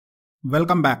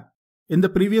Welcome back. In the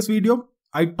previous video,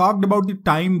 I talked about the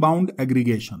time-bound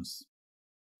aggregations.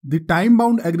 The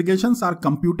time-bound aggregations are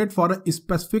computed for a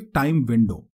specific time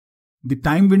window. The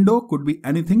time window could be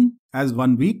anything as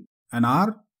 1 week, an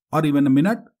hour, or even a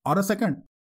minute or a second.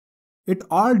 It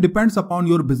all depends upon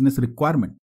your business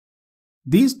requirement.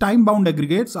 These time-bound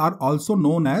aggregates are also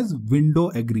known as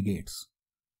window aggregates.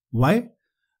 Why?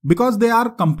 Because they are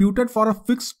computed for a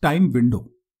fixed time window,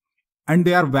 and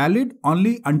they are valid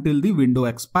only until the window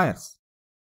expires.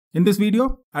 In this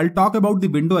video, I'll talk about the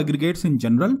window aggregates in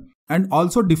general and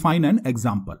also define an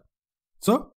example.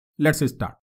 So, let's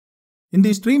start. In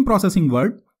the stream processing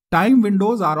world, time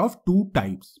windows are of two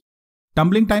types: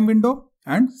 tumbling time window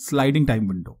and sliding time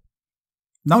window.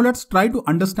 Now let's try to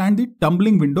understand the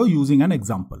tumbling window using an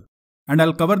example, and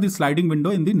I'll cover the sliding window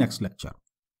in the next lecture.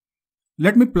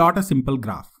 Let me plot a simple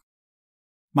graph.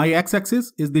 My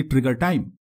x-axis is the trigger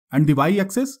time and the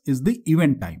y-axis is the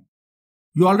event time.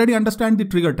 You already understand the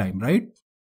trigger time, right?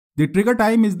 The trigger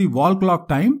time is the wall clock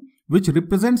time, which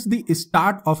represents the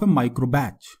start of a micro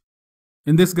batch.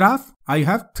 In this graph, I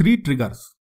have 3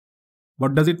 triggers.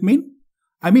 What does it mean?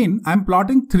 I mean, I'm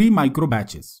plotting 3 micro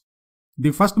batches.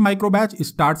 The first micro batch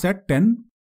starts at 10,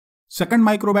 second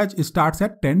micro batch starts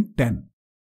at 10:10,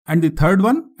 and the third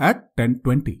one at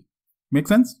 10:20. Make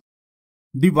sense?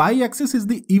 The y-axis is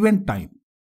the event time.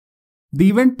 The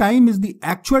event time is the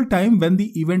actual time when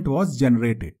the event was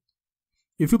generated.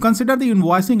 If you consider the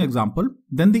invoicing example,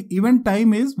 then the event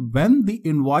time is when the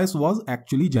invoice was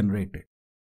actually generated.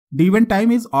 The event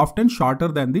time is often shorter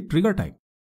than the trigger time.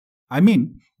 I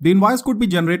mean, the invoice could be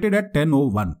generated at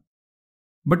 10:01,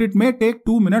 but it may take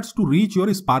 2 minutes to reach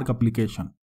your Spark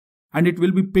application, and it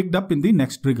will be picked up in the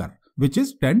next trigger, which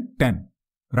is 10:10,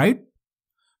 right?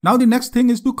 Now the next thing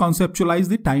is to conceptualize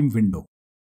the time window.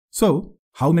 So,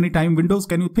 how many time windows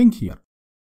can you think here?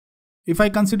 If I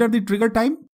consider the trigger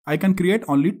time, I can create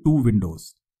only 2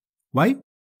 windows. Why?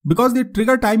 Because the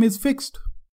trigger time is fixed.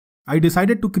 I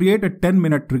decided to create a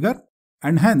 10-minute trigger,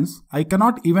 and hence I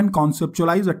cannot even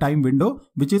conceptualize a time window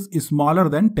which is smaller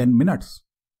than 10 minutes.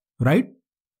 Right?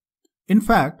 In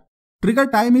fact, trigger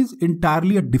time is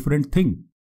entirely a different thing.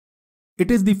 It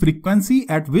is the frequency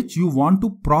at which you want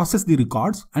to process the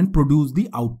records and produce the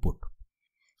output.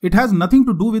 It has nothing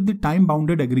to do with the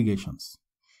time-bounded aggregations.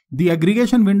 The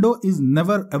aggregation window is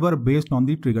never ever based on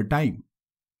the trigger time.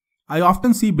 I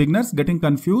often see beginners getting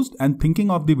confused and thinking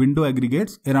of the window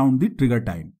aggregates around the trigger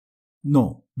time.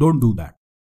 No, don't do that.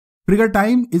 Trigger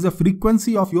time is a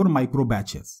frequency of your micro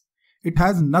batches. It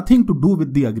has nothing to do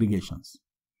with the aggregations.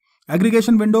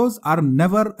 Aggregation windows are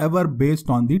never ever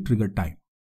based on the trigger time.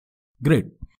 Great.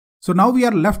 So now we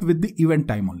are left with the event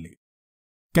time only.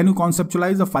 Can you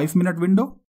conceptualize a 5-minute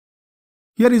window?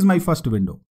 Here is my first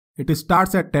window. It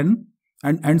starts at 10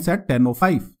 and ends at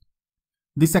 10:05.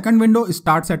 The second window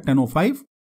starts at 10:05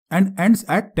 and ends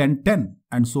at 10:10,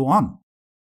 and so on.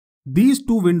 These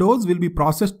 2 windows will be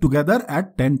processed together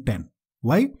at 10:10.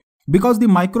 Why? Because the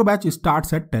micro batch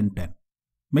starts at 10:10.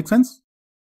 Make sense?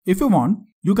 If you want,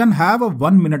 you can have a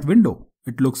 1-minute window.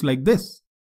 It looks like this.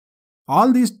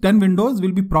 All these 10 windows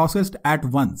will be processed at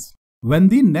once when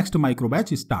the next micro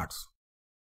batch starts.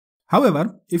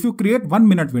 However, if you create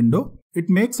 1-minute window, it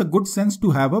makes a good sense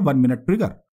to have a 1-minute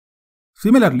trigger.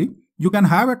 Similarly, you can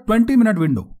have a 20-minute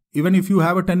window even if you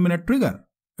have a 10-minute trigger.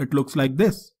 It looks like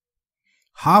this.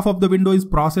 Half of the window is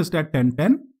processed at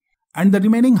 10:10 and the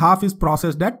remaining half is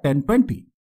processed at 10:20.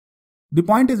 The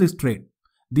point is straight.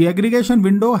 The aggregation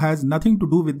window has nothing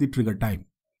to do with the trigger time.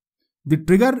 The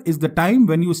trigger is the time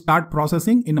when you start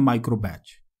processing in a micro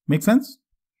batch. Make sense?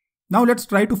 Now let's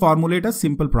try to formulate a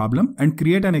simple problem and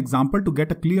create an example to get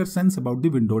a clear sense about the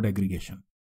windowed aggregation.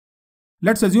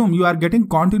 Let's assume you are getting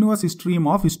continuous stream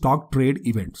of stock trade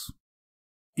events.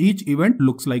 Each event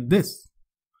looks like this.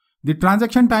 The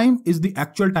transaction time is the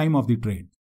actual time of the trade.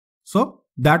 So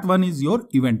that one is your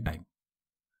event time.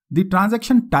 The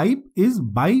transaction type is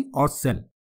buy or sell,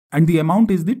 and the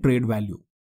amount is the trade value.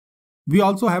 We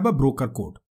also have a broker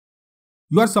code.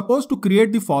 You are supposed to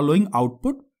create the following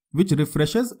output, which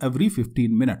refreshes every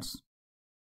 15 minutes.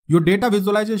 Your data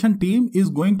visualization team is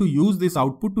going to use this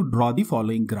output to draw the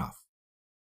following graph.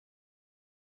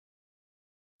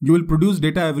 You will produce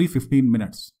data every 15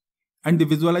 minutes, and the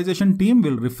visualization team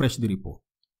will refresh the report.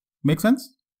 Make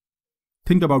sense?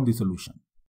 Think about the solution.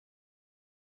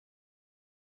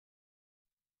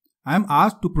 I am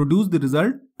asked to produce the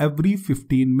result every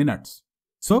 15 minutes.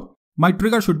 So, my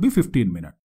trigger should be 15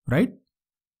 minutes, right?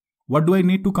 What do I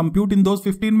need to compute in those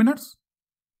 15 minutes?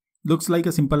 Looks like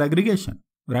a simple aggregation,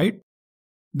 right?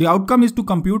 The outcome is to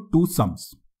compute 2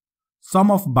 sums.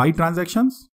 Sum of buy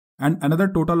transactions and another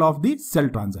total of the cell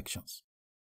transactions.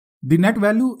 The net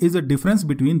value is a difference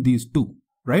between these two,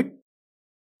 right?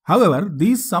 However,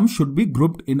 these sums should be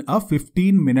grouped in a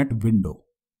 15-minute window,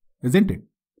 isn't it?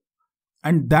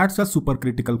 And that's a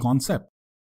supercritical concept.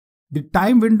 The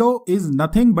time window is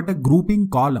nothing but a grouping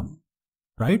column,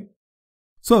 right?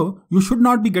 So you should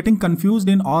not be getting confused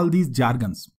in all these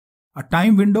jargons. A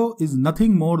time window is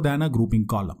nothing more than a grouping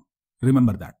column.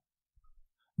 Remember that.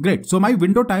 Great. So my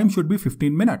window time should be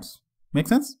 15 minutes. Make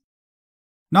sense?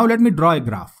 Now let me draw a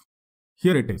graph.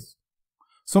 Here it is.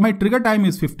 So my trigger time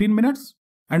is 15 minutes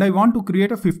and I want to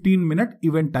create a 15-minute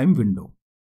event time window.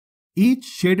 Each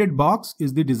shaded box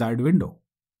is the desired window.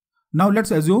 Now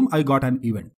let's assume I got an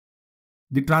event.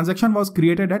 The transaction was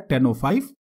created at 10:05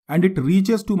 and it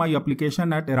reaches to my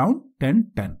application at around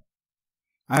 10:10.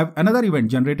 I have another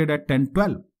event generated at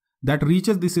 10:12 that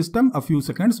reaches the system a few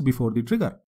seconds before the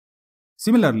trigger.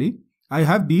 Similarly, I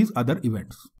have these other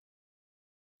events.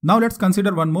 Now let's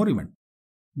consider one more event.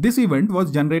 This event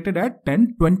was generated at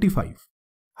 10:25.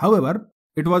 However,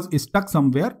 it was stuck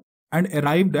somewhere and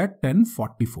arrived at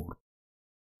 10:44.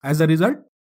 As a result,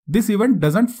 this event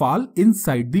doesn't fall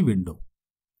inside the window.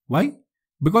 Why?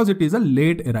 Because it is a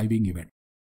late arriving event.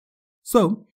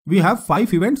 So we have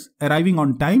 5 events arriving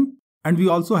on time and we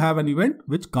also have an event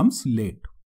which comes late.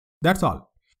 That's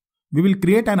all. We will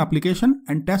create an application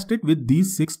and test it with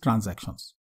these 6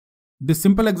 transactions. This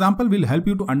simple example will help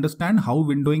you to understand how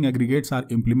windowing aggregates are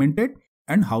implemented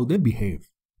and how they behave.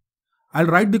 I'll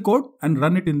write the code and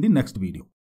run it in the next video.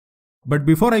 But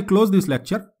before I close this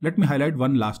lecture, let me highlight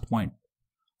one last point.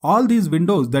 All these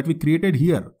windows that we created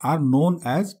here are known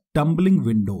as tumbling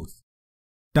windows.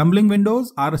 Tumbling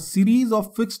windows are a series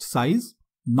of fixed size,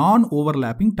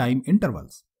 non-overlapping time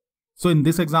intervals. So in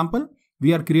this example,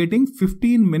 we are creating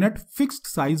 15-minute fixed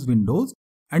size windows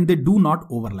and they do not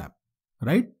overlap,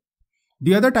 right?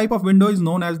 The other type of window is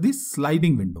known as the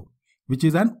sliding window, which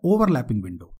is an overlapping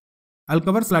window. I'll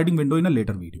cover sliding window in a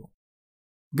later video.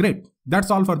 Great, that's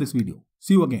all for this video.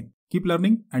 See you again. Keep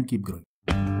learning and keep growing.